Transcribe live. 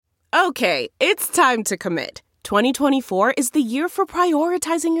Okay, it's time to commit. 2024 is the year for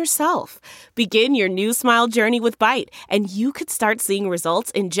prioritizing yourself. Begin your new smile journey with Byte, and you could start seeing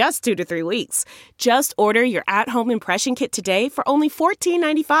results in just 2 to 3 weeks. Just order your at-home impression kit today for only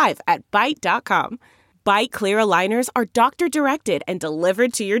 $14.95 at Byte.com. Byte Clear aligners are doctor-directed and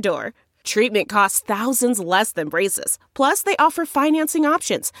delivered to your door. Treatment costs thousands less than braces. Plus, they offer financing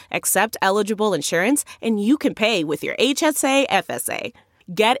options, accept eligible insurance, and you can pay with your HSA FSA.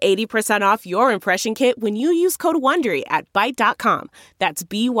 Get 80% off your impression kit when you use code WONDERY at Byte.com. That's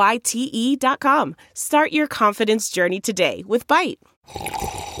BYTE.com. Start your confidence journey today with Byte.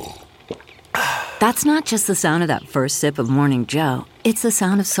 That's not just the sound of that first sip of Morning Joe. It's the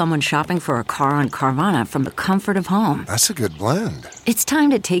sound of someone shopping for a car on Carvana from the comfort of home. That's a good blend. It's time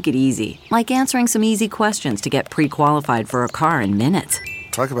to take it easy, like answering some easy questions to get pre-qualified for a car in minutes.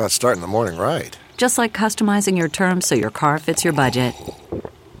 Talk about starting the morning right. Just like customizing your terms so your car fits your budget.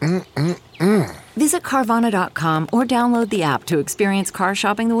 Visit Carvana.com or download the app to experience car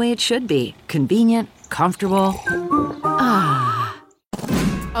shopping the way it should be. Convenient, comfortable.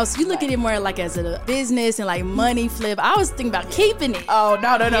 Oh, so you look at it more like as a business and like money flip. I was thinking about keeping it. Oh,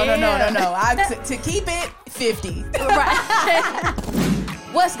 no. To keep it, 50. Right.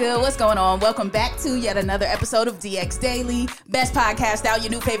 What's good? What's going on? Welcome back to yet another episode of DX Daily. Best podcast out, your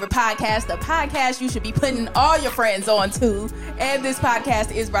new favorite podcast, the podcast you should be putting all your friends on to. And this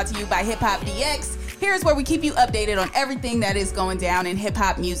podcast is brought to you by Hip Hop DX. Here's where we keep you updated on everything that is going down in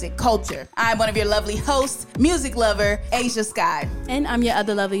hip-hop music culture. I'm one of your lovely hosts, music lover, Asia Sky. And I'm your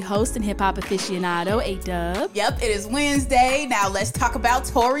other lovely host and hip-hop aficionado, A-Dub. Yep, it is Wednesday. Now let's talk about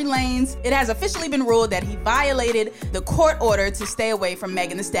Tory Lanez. It has officially been ruled that he violated the court order to stay away from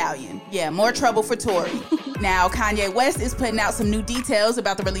Megan Thee Stallion. Yeah, more trouble for Tory. Now, Kanye West is putting out some new details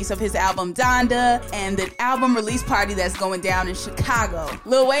about the release of his album Donda and the album release party that's going down in Chicago.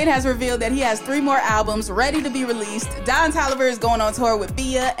 Lil Wayne has revealed that he has 3 more albums ready to be released. Don Toliver is going on tour with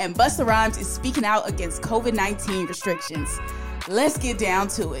Bia, and Busta Rhymes is speaking out against COVID-19 restrictions. Let's get down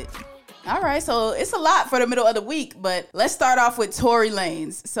to it. All right, so it's a lot for the middle of the week, but let's start off with Tory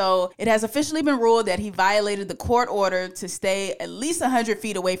Lanez. So it has officially been ruled that he violated the court order to stay at least 100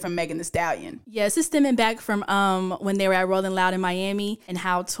 feet away from Megan Thee Stallion. Yes, it's stemming back from when they were at Rolling Loud in Miami and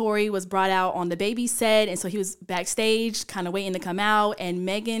how Tory was brought out on the Baby set, and so he was backstage kind of waiting to come out, and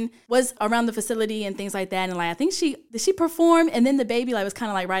Megan was around the facility and things like that, and like I think did she perform, and then the Baby like was kind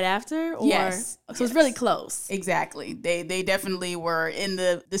of like right after? Or, yes. So it's really close. Exactly. They definitely were in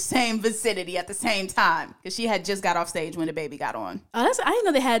the same vicinity at the same time because she had just got off stage when the Baby got on. Oh, I didn't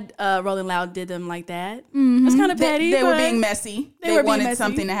know they had Rolling Loud did them like that. Mm-hmm. That's kind of petty. They were being messy. They wanted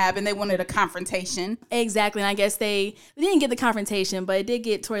something to happen. They wanted a confrontation. Exactly. And I guess they didn't get the confrontation, but it did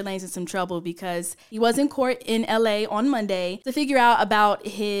get Tory Lanez in some trouble because he was in court in LA on Monday to figure out about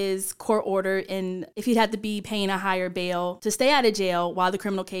his court order and if he'd have to be paying a higher bail to stay out of jail while the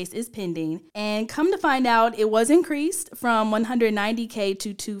criminal case is pending. And come to find out, it was increased from $190K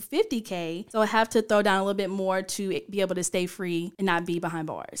to $250K. So I have to throw down a little bit more to be able to stay free and not be behind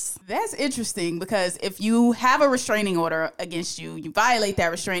bars. That's interesting because if you have a restraining order against you, you violate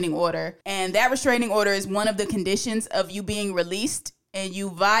that restraining order, and that restraining order is one of the conditions of you being released, and you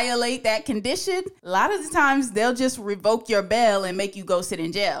violate that condition, a lot of the times they'll just revoke your bail and make you go sit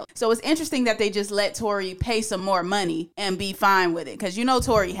in jail. So it's interesting that they just let Tory pay some more money and be fine with it. Because you know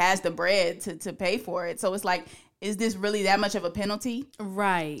Tory has the bread to pay for it. So it's like, is this really that much of a penalty?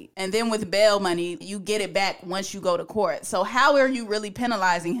 Right. And then with bail money, you get it back once you go to court. So how are you really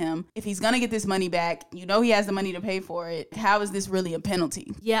penalizing him if he's going to get this money back? You know he has the money to pay for it. How is this really a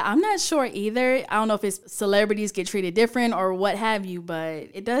penalty? Yeah, I'm not sure either. I don't know if it's celebrities get treated different or what have you, but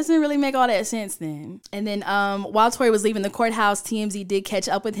it doesn't really make all that sense then. And then while Tory was leaving the courthouse, TMZ did catch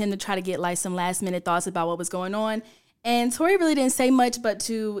up with him to try to get like some last minute thoughts about what was going on. And Tory really didn't say much but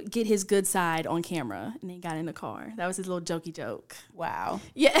to get his good side on camera. And then he got in the car. That was his little jokey joke. Wow.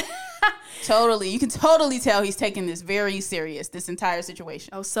 Yeah. Totally. You can totally tell he's taking this very serious, this entire situation.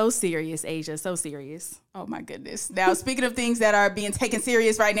 Oh, so serious, Asia. So serious. Oh, my goodness. Now, speaking of things that are being taken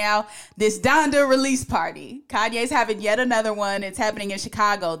serious right now, this Donda release party. Kanye's having yet another one. It's happening in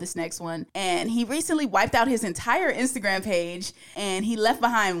Chicago, this next one. And he recently wiped out his entire Instagram page, and he left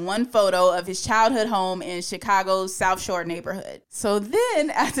behind one photo of his childhood home in Chicago's South Shore neighborhood. So then,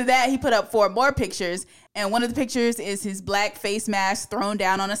 after that, he put up 4 more pictures, And one of the pictures is his black face mask thrown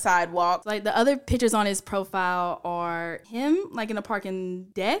down on a sidewalk. Like the other pictures on his profile are him like in a parking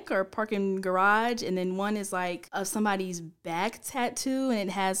deck or parking garage. And then one is like of somebody's back tattoo. And it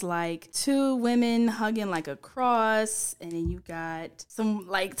has like two women hugging like a cross. And then you got some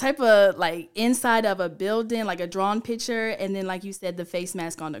like type of like inside of a building, like a drawn picture. And then like you said, the face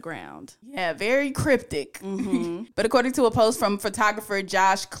mask on the ground. Yeah, very cryptic. But according to a post from photographer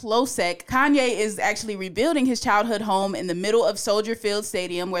Josh Klosek, Kanye is actually rebuilding his childhood home in the middle of Soldier Field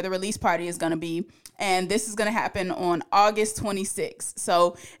Stadium where the release party is going to be. And this is going to happen on August 26th.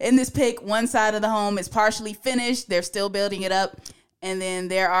 So in this pic, one side of the home is partially finished. They're still building it up. And then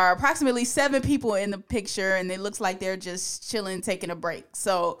there are approximately 7 people in the picture, and it looks like they're just chilling, taking a break.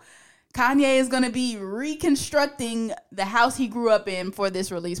 So Kanye is going to be reconstructing the house he grew up in for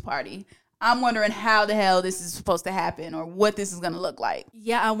this release party. I'm wondering how the hell this is supposed to happen or what this is going to look like.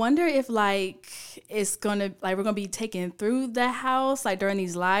 Yeah, I wonder if like it's going to like we're going to be taken through the house like during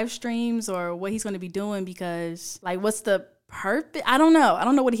these live streams or what he's going to be doing because like what's the purpose? I don't know. I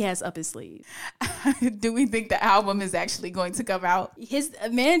don't know what he has up his sleeve. Do we think the album is actually going to come out? His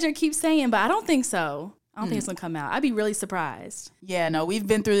manager keeps saying, but I don't think so. I don't think it's going to come out. I'd be really surprised. Yeah, no, we've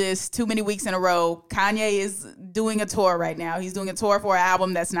been through this too many weeks in a row. Kanye is doing a tour right now. He's doing a tour for an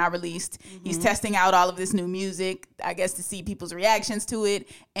album that's not released. He's testing out all of this new music, I guess, to see people's reactions to it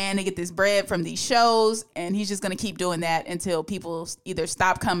and to get this bread from these shows. And he's just going to keep doing that until people either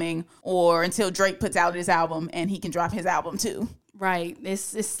stop coming or until Drake puts out his album and he can drop his album too. Right.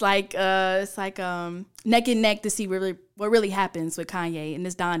 It's like neck and neck to see what really happens with Kanye and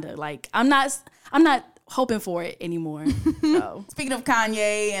this Donda. Like I'm not hoping for it anymore. So. Speaking of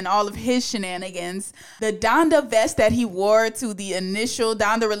Kanye and all of his shenanigans, the Donda vest that he wore to the initial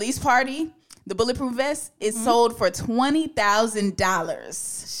Donda release party, the bulletproof vest, is sold for $20,000.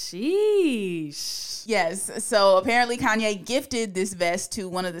 Sheesh. Yes. So apparently Kanye gifted this vest to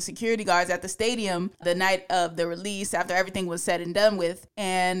one of the security guards at the stadium the night of the release after everything was said and done with.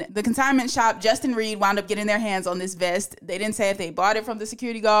 And the consignment shop, Justin Reed, wound up getting their hands on this vest. They didn't say if they bought it from the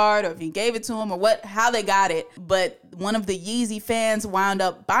security guard or if he gave it to him or how they got it. But one of the Yeezy fans wound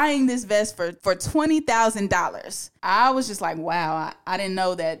up buying this vest for $20,000. I was just like, wow, I didn't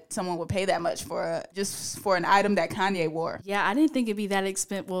know that someone would pay that much for just for an item that Kanye wore. Yeah, I didn't think it'd be that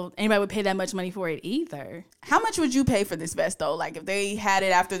expensive. Well, anybody would pay that much money for it either. How much would you pay for this vest though? Like if they had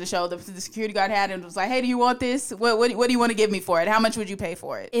it after the show, the security guard had it and was like, hey, do you want this? What do you want to give me for it? How much would you pay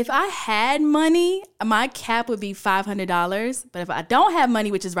for it? If I had money, my cap would be $500. But if I don't have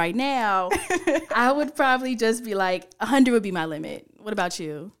money, which is right now, I would probably just be like, 100 would be my limit. What about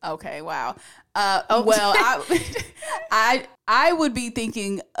you? Okay, wow. Well, I would be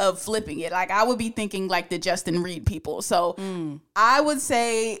thinking of flipping it. Like I would be thinking like the Justin Reed people. So I would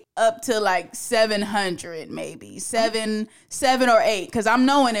say up to like 700, maybe 7 or 8, because I'm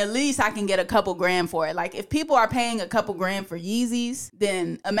knowing at least I can get a couple grand for it. Like if people are paying a couple grand for Yeezys,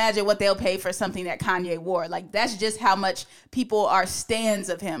 then imagine what they'll pay for something that Kanye wore. Like that's just how much people are stans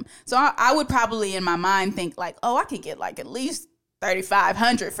of him. So I would probably in my mind think like, oh, I could get like at least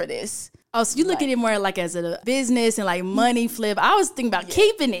 3,500 for this. Oh, so you look at it more like as a business and like money flip. I was thinking about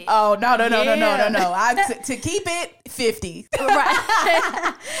keeping it. Oh, no. To keep it, 50.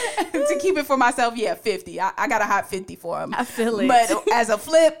 Right. To keep it for myself, 50. I got a hot 50 for him. I feel it. But as a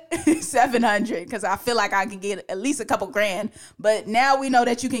flip, 700, because I feel like I can get at least a couple grand. But now we know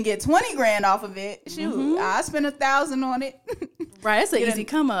that you can get 20 grand off of it. Shoot, I spent $1,000 on it. Right, it's an easy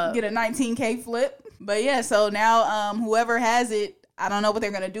come up. Get a 19K flip. But yeah, so now whoever has it, I don't know what they're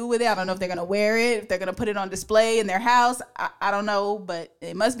going to do with it. I don't know if they're going to wear it, if they're going to put it on display in their house. I don't know, but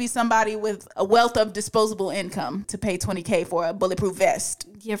it must be somebody with a wealth of disposable income to pay $20K for a bulletproof vest.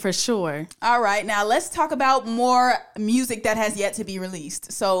 Yeah, for sure. All right, now let's talk about more music that has yet to be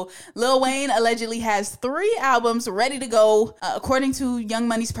released. So Lil Wayne allegedly has 3 albums ready to go, according to Young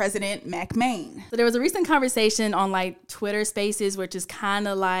Money's president, Mac Main. So there was a recent conversation on like Twitter Spaces, which is kind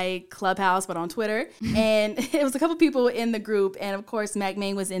of like Clubhouse, but on Twitter. And it was a couple people in the group. And of course, Mac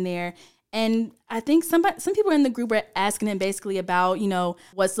Main was in there. And I think some people in the group were asking him basically about,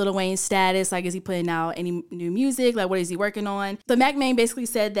 what's Lil Wayne's status? Like, is he putting out any new music? Like, what is he working on? So Mac Main basically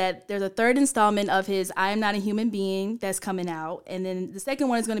said that there's a 3rd installment of his I Am Not a Human Being that's coming out. And then the second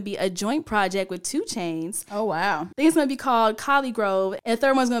one is going to be a joint project with 2 Chainz. Oh, wow. I think it's going to be called Collie Grove. And the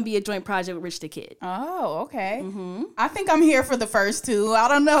 3rd one's going to be a joint project with Rich the Kid. Oh, okay. I think I'm here for the first 2. I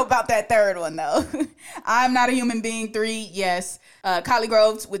don't know about that 3rd one, though. I'm Not a Human Being 3, yes. Collie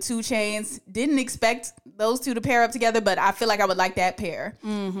Grove with 2 Chainz. Didn't expect those 2 to pair up together, but I feel like I would like that pair.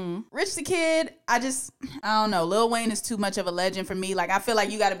 Rich the Kid, I don't know. Lil Wayne is too much of a legend for me. Like, I feel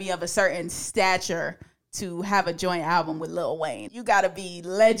like you got to be of a certain stature to have a joint album with Lil Wayne. You gotta be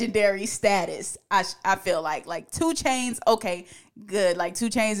legendary status. I feel like 2 Chainz, okay, good. Like 2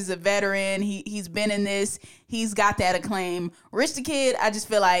 Chainz is a veteran. He's been in this. He's got that acclaim. Rich the Kid, I just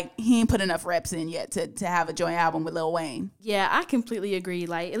feel like he ain't put enough reps in yet to have a joint album with Lil Wayne. Yeah, I completely agree.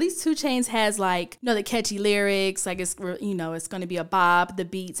 Like at least 2 Chainz has like, you know, the catchy lyrics. Like it's, you know, it's going to be a bop, the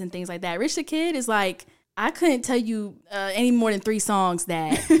beats and things like that. Rich the Kid is like, I couldn't tell you any more than 3 songs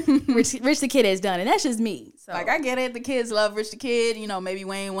that Rich the Kid has done, and that's just me. So like I get it, the kids love Rich the Kid. You know, maybe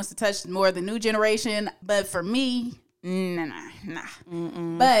Wayne wants to touch more of the new generation, but for me, nah.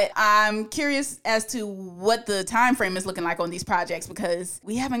 But I'm curious as to what the time frame is looking like on these projects, because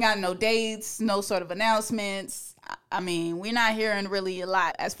we haven't gotten no dates, no sort of announcements. I mean, we're not hearing really a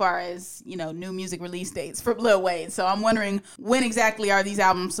lot as far as, you know, new music release dates for Lil Wayne. So I'm wondering, when exactly are these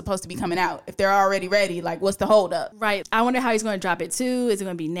albums supposed to be coming out? If they're already ready, like what's the hold up? Right. I wonder how he's going to drop it too. Is it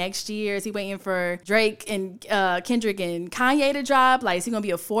going to be next year? Is he waiting for Drake and Kendrick and Kanye to drop? Like, is he going to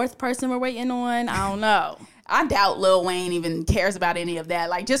be a 4th person we're waiting on? I don't know. I doubt Lil Wayne even cares about any of that.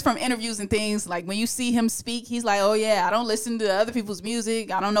 Like, just from interviews and things, like when you see him speak, he's like, oh yeah, I don't listen to other people's music.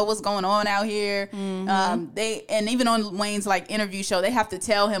 I don't know what's going on out here. And even on Wayne's like interview show, they have to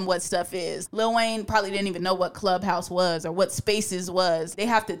tell him what stuff is. Lil Wayne probably didn't even know what Clubhouse was or what Spaces was. They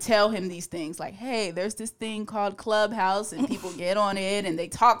have to tell him these things like, hey, there's this thing called Clubhouse and people get on it and they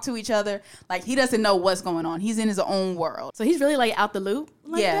talk to each other. Like, he doesn't know what's going on. He's in his own world. So he's really like out the loop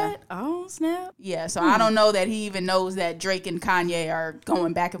like Yeah. that? Oh, snap. Yeah, so I don't know that he even knows that Drake and Kanye are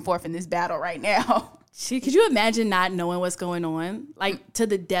going back and forth in this battle right now. Could you imagine not knowing what's going on? Like, to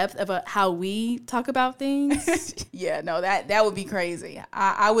the depth of how we talk about things? Yeah, no, that would be crazy.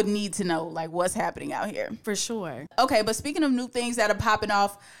 I would need to know, like, what's happening out here. For sure. Okay, but speaking of new things that are popping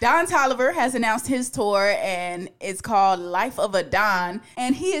off, Don Toliver has announced his tour, and it's called Life of a Don.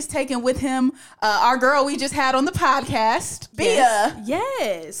 And he is taking with him our girl we just had on the podcast, Bia.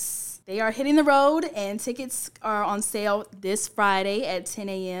 Yes. They are hitting the road, and tickets are on sale this Friday at 10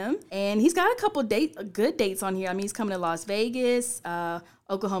 a.m. And he's got a couple good dates on here. I mean, he's coming to Las Vegas,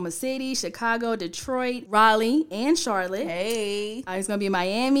 Oklahoma City, Chicago, Detroit, Raleigh, and Charlotte. Hey. He's going to be in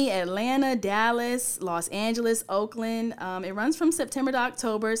Miami, Atlanta, Dallas, Los Angeles, Oakland. It runs from September to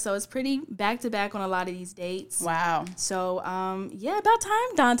October, so it's pretty back-to-back on a lot of these dates. Wow. So, yeah, about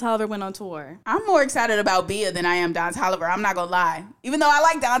time Don Toliver went on tour. I'm more excited about Bia than I am Don Toliver. I'm not going to lie. Even though I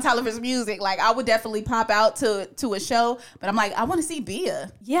like Don Toliver's music, like, I would definitely pop out to a show, but I'm like, I want to see Bia.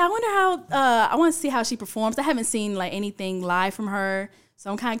 Yeah, I wonder how, I want to see how she performs. I haven't seen, like, anything live from her. So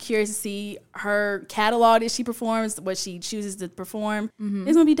I'm kind of curious to see her catalog that she performs, what she chooses to perform. Mm-hmm.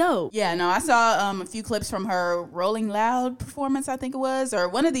 It's going to be dope. Yeah, no, I saw a few clips from her Rolling Loud performance, I think it was, or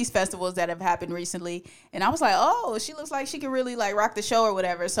one of these festivals that have happened recently. And I was like, oh, she looks like she could really like rock the show or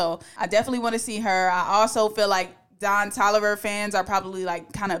whatever. So I definitely want to see her. I also feel like Don Toliver fans are probably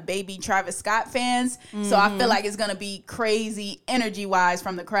like kind of baby Travis Scott fans. Mm-hmm. So I feel like it's going to be crazy energy-wise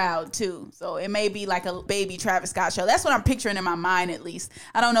from the crowd too. So it may be like a baby Travis Scott show. That's what I'm picturing in my mind at least.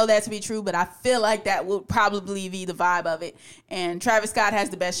 I don't know that to be true, but I feel like that will probably be the vibe of it. And Travis Scott has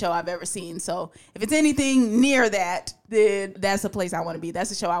the best show I've ever seen. So if it's anything near that, then that's the place I want to be. That's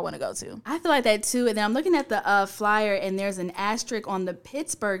the show I want to go to. I feel like that too. And then I'm looking at the flyer, and there's an asterisk on the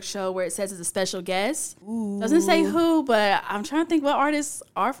Pittsburgh show where it says it's a special guest. Ooh. Doesn't say who, but I'm trying to think what artists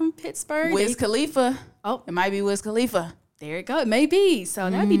are from Pittsburgh. Wiz Khalifa. Oh, it might be Wiz Khalifa. There you go. It may be. So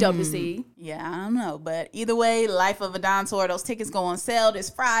that'd be dope to see. Yeah, I don't know. But either way, Life of a Don tour, those tickets go on sale this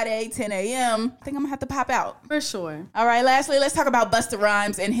Friday, 10 a.m. I think I'm going to have to pop out. For sure. All right, lastly, let's talk about Busta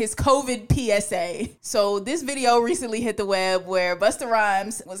Rhymes and his COVID PSA. So this video recently hit the web where Busta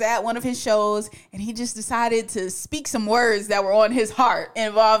Rhymes was at one of his shows and he just decided to speak some words that were on his heart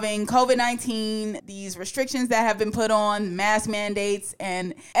involving COVID-19, these restrictions that have been put on, mask mandates,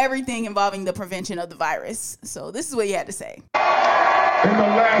 and everything involving the prevention of the virus. So this is what he had to say. In the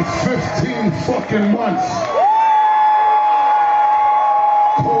last 15 fucking months,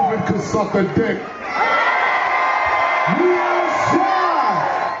 COVID could suck a dick. We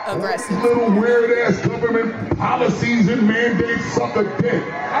outside. Aggressive. Little weird ass government policies and mandates suck a dick.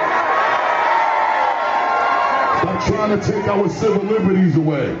 Stop trying to take our civil liberties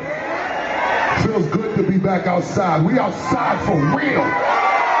away. Feels good to be back outside. We outside for real.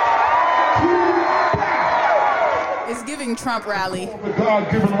 It's giving Trump rally. The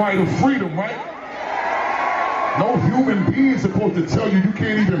God-given right of freedom, right? No human being is supposed to tell you you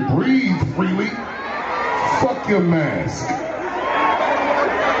can't even breathe freely. Fuck your mask.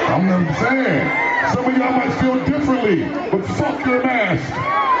 I'm saying. Some of y'all might feel differently, but fuck your mask.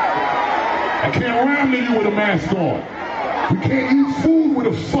 I can't rhyme to you with a mask on. You can't eat food with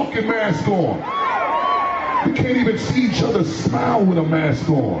a fucking mask on. We can't even see each other smile with a mask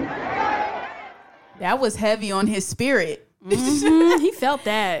on. That was heavy on his spirit. He felt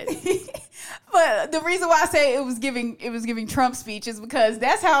that. But the reason why I say it was giving Trump speech is because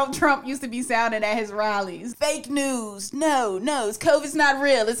that's how Trump used to be sounding at his rallies. Fake news. No, COVID's not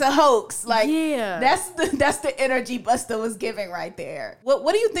real. It's a hoax. Like, yeah, that's the energy Busta was giving right there.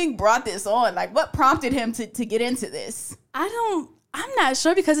 What do you think brought this on? Like, what prompted him to get into this? I'm not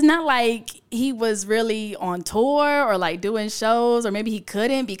sure, because it's not like he was really on tour or like doing shows, or maybe he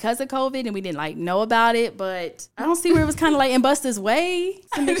couldn't because of COVID and we didn't like know about it. But I don't see where it was kind of like in Busta's way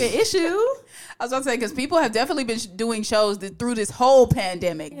to make an issue. I was about to say, because people have definitely been doing shows through this whole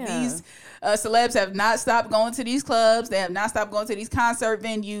pandemic. Yeah. These celebs have not stopped going to these clubs. They have not stopped going to these concert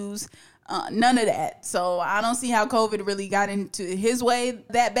venues. None of that. So I don't see how COVID really got into his way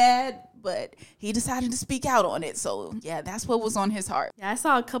that bad. But he decided to speak out on it. So, yeah, that's what was on his heart. Yeah, I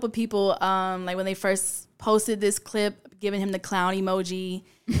saw a couple people, like when they first posted this clip, giving him the clown emoji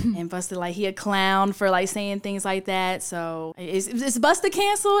and Busta like he a clown for like saying things like that. So is Busta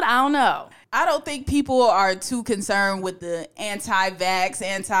canceled? I don't know. I don't think people are too concerned with the anti-vax,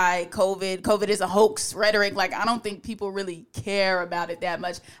 anti-COVID. COVID is a hoax rhetoric. Like, I don't think people really care about it that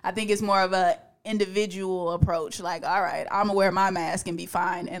much. I think it's more of a individual approach. Like, all right, I'm gonna wear my mask and be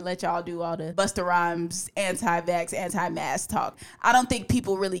fine and let y'all do all the Busta Rhymes anti-vax, anti-mask talk. I don't think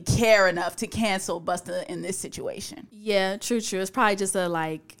people really care enough to cancel Busta in this situation. Yeah, true. It's probably just a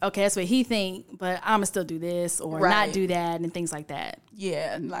like, okay, that's what he think, but I'ma still do this or not do that and things like that.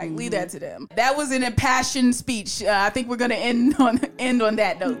 Yeah, like leave that to them. That was an impassioned speech. I think we're gonna end on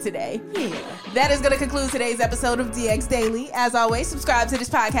that note today. Yeah. That is gonna conclude today's episode of DX Daily. As always, subscribe to this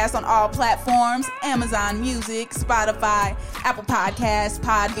podcast on all platforms: Amazon Music, Spotify, Apple Podcasts,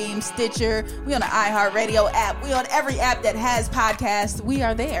 Podbean, Stitcher. We on the iHeartRadio app. We on every app that has podcasts. We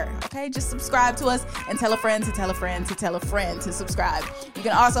are there. Okay, just subscribe to us and tell a friend to tell a friend to tell a friend to subscribe. You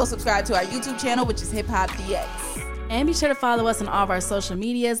can also subscribe to our YouTube channel, which is Hip Hop DX. And be sure to follow us on all of our social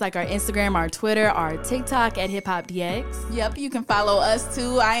medias, like our Instagram, our Twitter, our TikTok at Hip Hop DX. Yep, you can follow us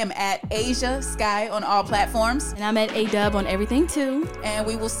too. I am at Asia Sky on all platforms. And I'm at A-Dub on everything too. And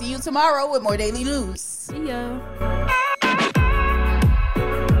we will see you tomorrow with more daily news. See ya.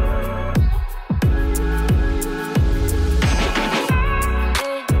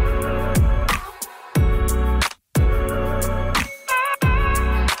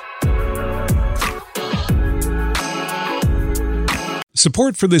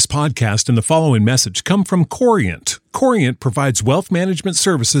 Support for this podcast and the following message come from Corient. Corient provides wealth management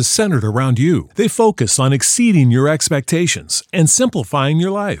services centered around you. They focus on exceeding your expectations and simplifying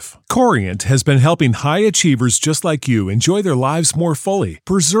your life. Corient has been helping high achievers just like you enjoy their lives more fully,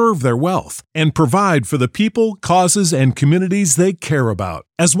 preserve their wealth, and provide for the people, causes, and communities they care about.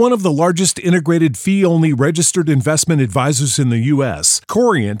 As one of the largest integrated fee-only registered investment advisors in the U.S.,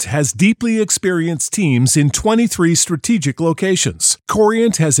 Corient has deeply experienced teams in 23 strategic locations.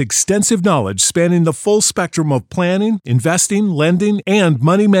 Corient has extensive knowledge spanning the full spectrum of planning, investing, lending, and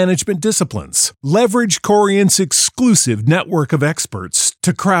money management disciplines. Leverage Corient's exclusive network of experts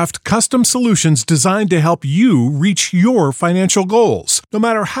to craft custom solutions designed to help you reach your financial goals, no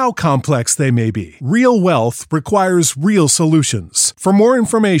matter how complex they may be. Real wealth requires real solutions. For more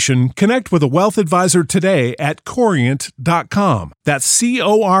information, connect with a wealth advisor today at Corient.com. That's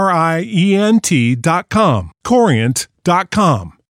Corient.com. Corient.com.